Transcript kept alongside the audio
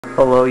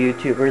Hello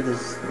YouTuber,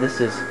 this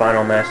is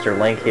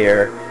finalmasterlink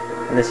here,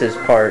 and this is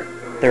part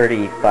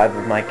 35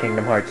 of my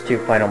Kingdom Hearts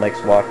 2 Final Mix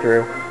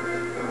walkthrough.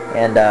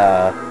 And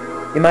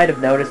you might have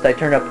noticed I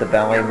turned up the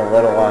volume a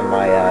little on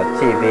my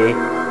TV.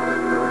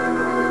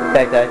 In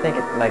fact, I think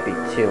it might be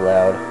too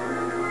loud.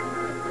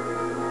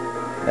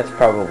 That's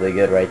probably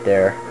good right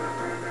there.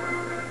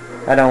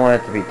 I don't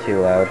want it to be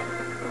too loud.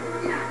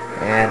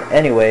 And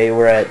anyway,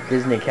 we're at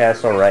Disney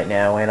Castle right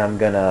now, and I'm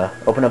gonna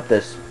open up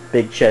this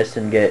big chest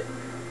and get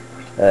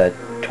a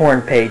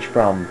torn page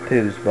from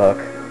Pooh's book.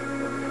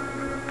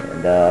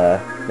 And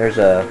there's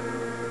a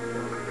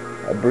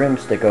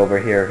broomstick over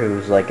here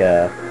who's like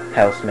a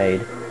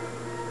housemaid.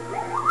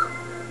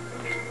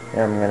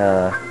 And I'm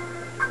gonna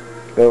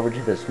go over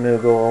to this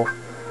Moogle.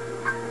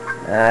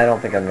 I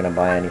don't think I'm gonna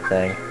buy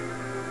anything.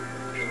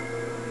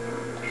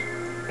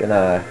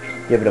 Gonna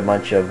give it a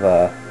bunch of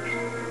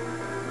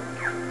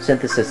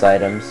synthesis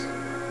items.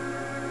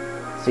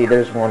 See,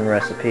 there's one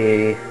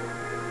recipe.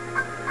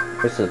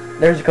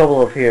 There's a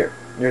couple here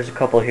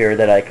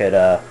that I could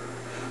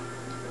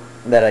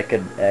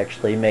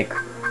actually make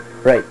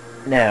right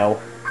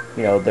now.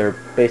 You know, they're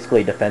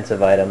basically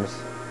defensive items.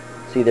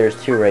 See, there's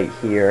two right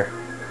here.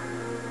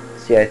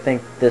 See, I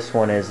think this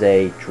one is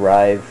a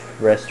drive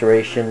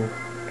restoration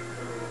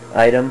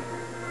item,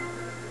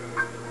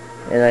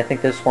 and I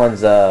think this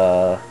one's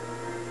a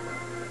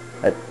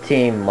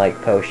team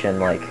like potion,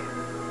 like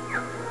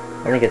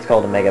I think it's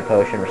called a mega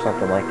potion or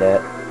something like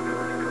that.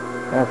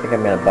 I don't think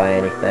I'm gonna buy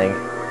anything.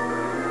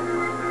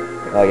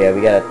 Oh yeah,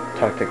 we gotta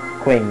talk to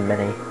Queen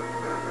Minnie.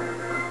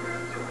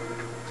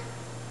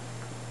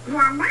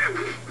 Your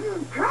Majesty,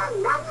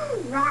 Queen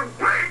Minnie will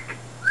talk.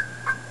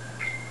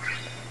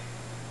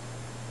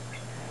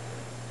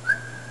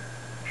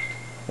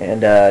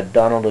 And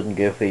Donald and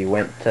Goofy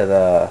went to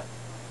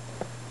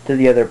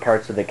the other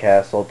parts of the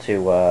castle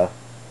to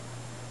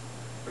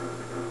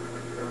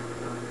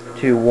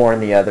warn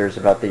the others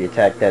about the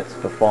attack that's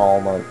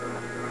befallen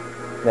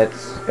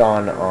that's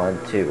gone on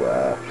to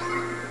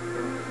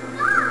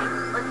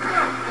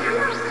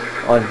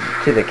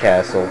the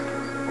castle.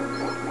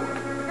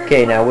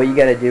 Okay, now what you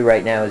gotta do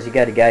right now is you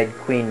gotta guide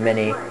Queen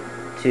Minnie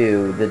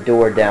to the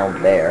door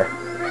down there.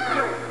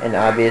 And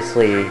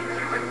obviously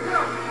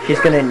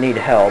she's gonna need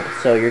help,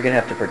 so you're gonna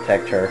have to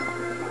protect her.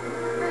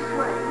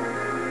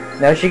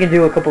 Now she can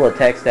do a couple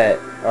attacks that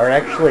are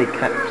actually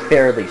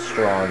fairly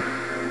strong.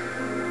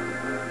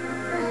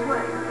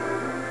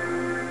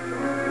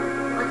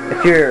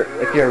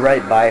 If you're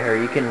right by her,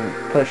 you can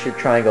push the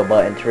triangle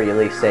button to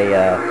release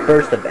a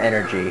burst of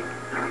energy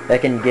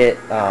that can get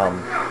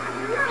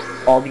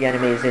all the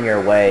enemies in your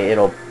way.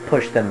 It'll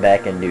push them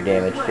back and do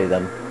damage to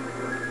them.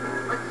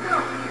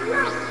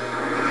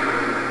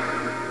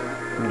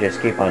 You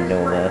just keep on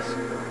doing this.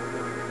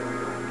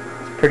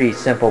 It's a pretty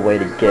simple way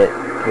to get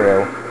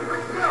through.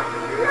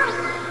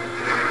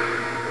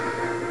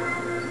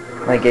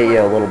 Might get you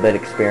a little bit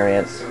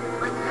experience.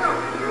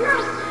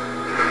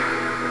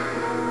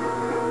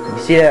 You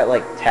see that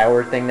like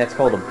tower thing? That's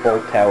called a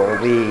bolt tower.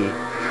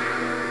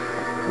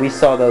 We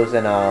saw those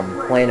in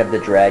Land of the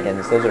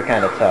Dragons. Those are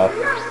kind of tough.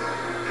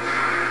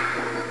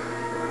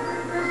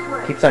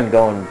 Keeps on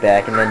going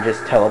back and then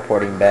just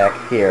teleporting back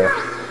here,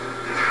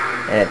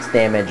 and its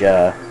damage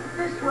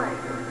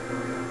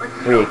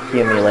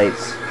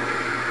reaccumulates.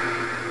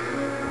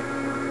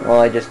 Well,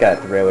 I just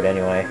got through it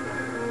anyway.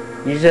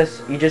 You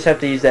just have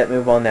to use that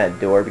move on that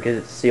door because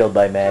it's sealed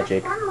by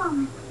magic.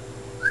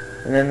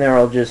 And then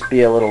there'll just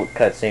be a little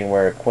cutscene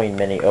where Queen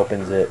Minnie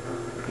opens it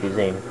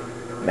using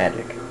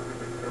magic.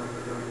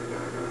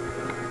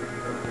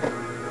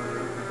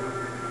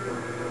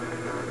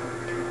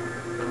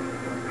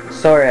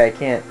 Sorry, I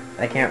can't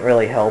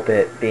really help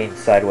it being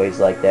sideways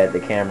like that,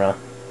 the camera.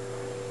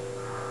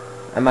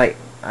 I might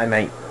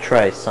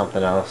try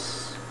something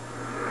else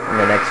in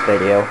the next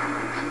video.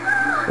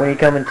 When you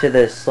come into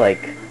this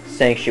like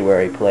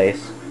sanctuary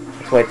place,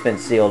 that's why it's been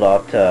sealed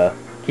off to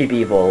keep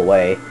evil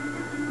away.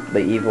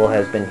 But evil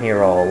has been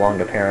here all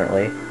along,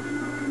 apparently.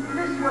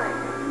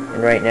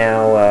 And right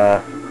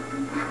now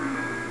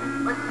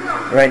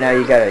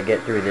you gotta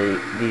get through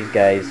these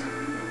guys.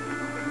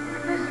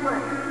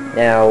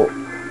 Now,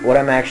 what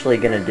I'm actually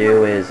gonna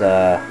do is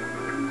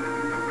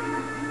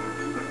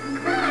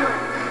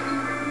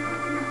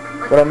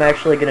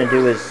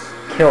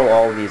kill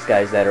all of these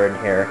guys that are in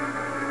here,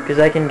 because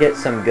I can get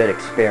some good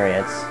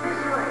experience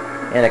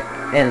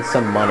and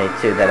some money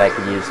too that I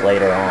could use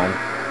later on.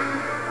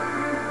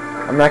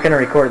 I'm not going to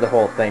record the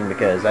whole thing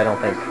because I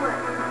don't think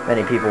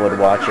many people would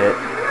watch it.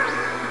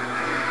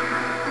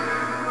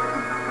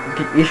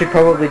 You should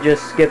probably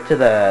just skip to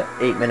the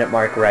 8-minute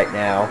mark right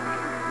now,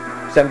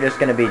 so I'm just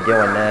going to be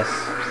doing this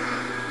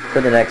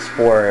for the next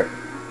 4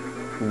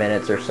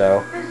 minutes or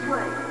so.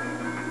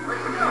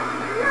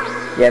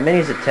 Yeah,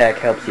 Minnie's attack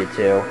helps you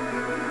too.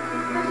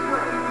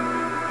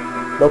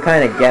 They'll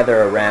kind of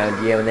gather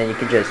around you, and then you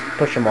can just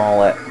push them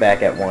all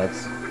back at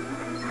once.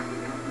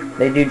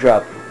 They do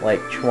drop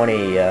like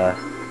 20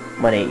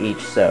 money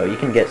each, so you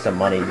can get some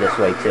money this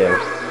way too.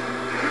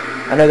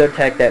 Another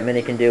attack that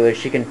Minnie can do is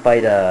she can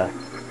fight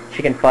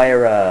she can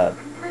fire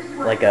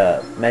like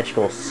a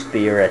magical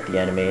spear at the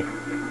enemy,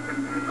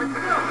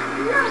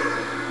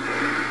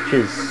 which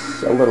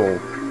is a little,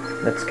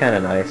 that's kind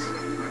of nice.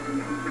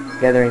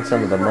 Gathering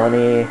some of the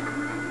money.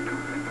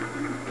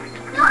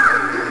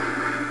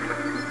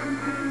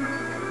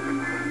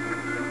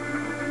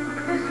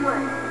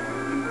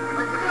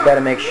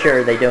 Gotta make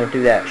sure they don't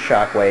do that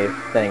shockwave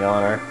thing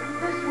on her.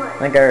 I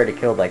think I already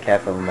killed like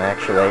half of them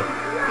actually.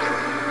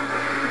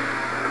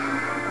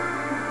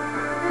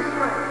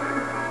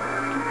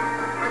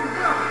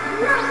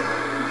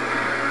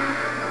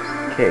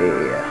 Okay,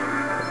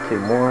 2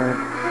 more.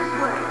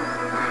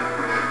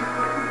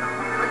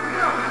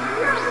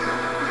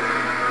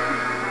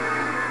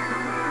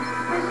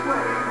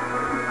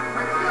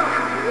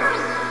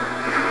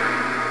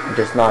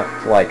 Just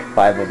knocked like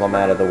 5 of them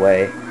out of the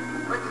way.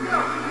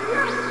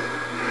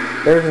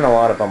 There isn't a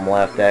lot of them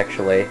left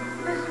actually.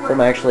 So I'm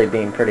actually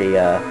being pretty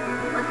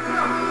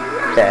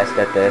fast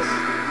at this.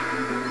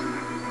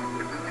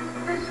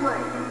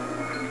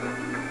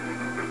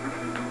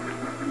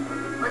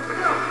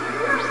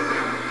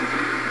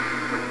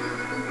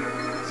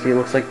 See, it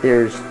looks like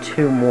there's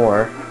 2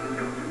 more,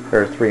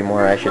 or 3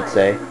 more I should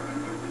say.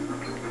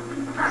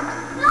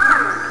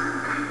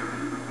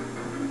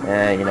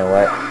 You know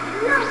what?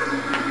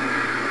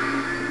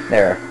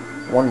 There,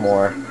 1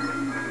 more.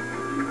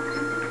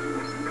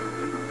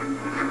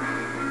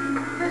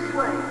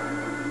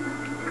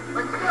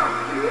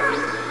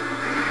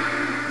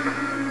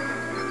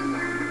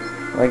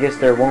 Well, I guess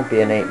there won't be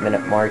an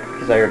 8-minute mark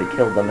because I already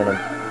killed them in a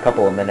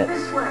couple of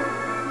minutes.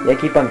 Yeah,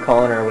 keep on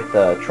calling her with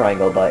the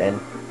triangle button.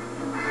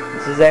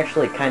 This is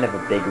actually kind of a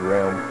big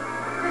room.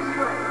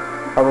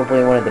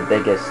 Probably one of the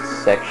biggest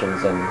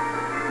sections in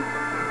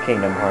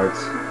Kingdom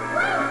Hearts.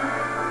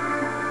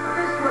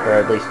 Or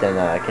at least in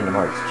Kingdom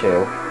Hearts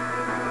 2.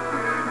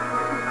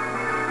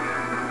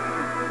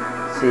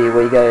 See,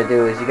 what you gotta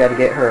do is you gotta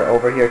get her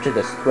over here to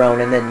this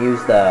throne and then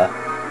use the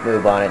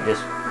move on it.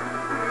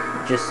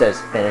 Just says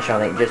finish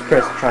on it. Just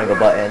press the triangle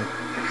button.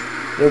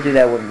 You'll do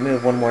that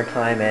move 1 more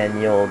time and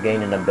you'll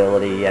gain an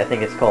ability. I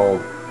think it's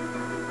called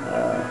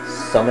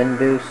Summon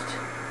Boost.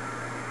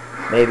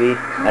 Maybe?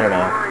 I don't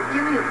know.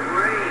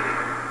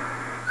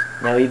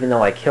 Now, even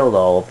though I killed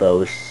all of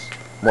those,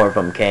 more of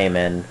them came,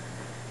 and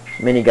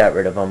Minnie got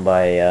rid of them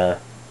by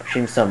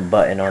pushing some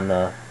button on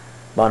the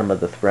bottom of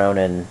the throne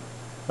and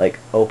like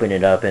open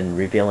it up and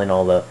revealing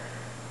all the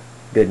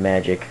good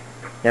magic.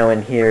 Now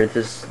in here,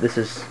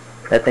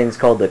 that thing's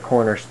called the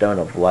Cornerstone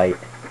of Light.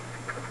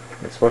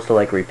 It's supposed to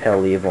like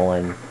repel evil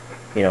and,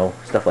 you know,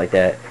 stuff like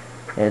that.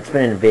 And it's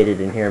been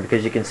invaded in here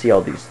because you can see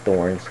all these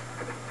thorns.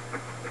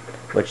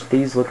 Which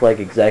these look like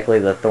exactly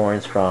the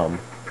thorns from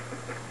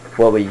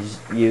what we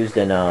used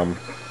in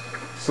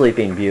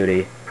Sleeping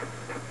Beauty,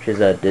 which is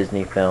a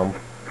Disney film.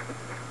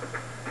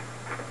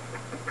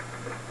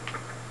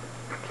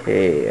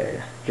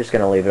 Okay, just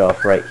gonna leave it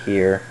off right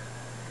here.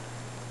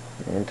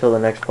 Until the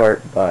next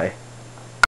part, bye.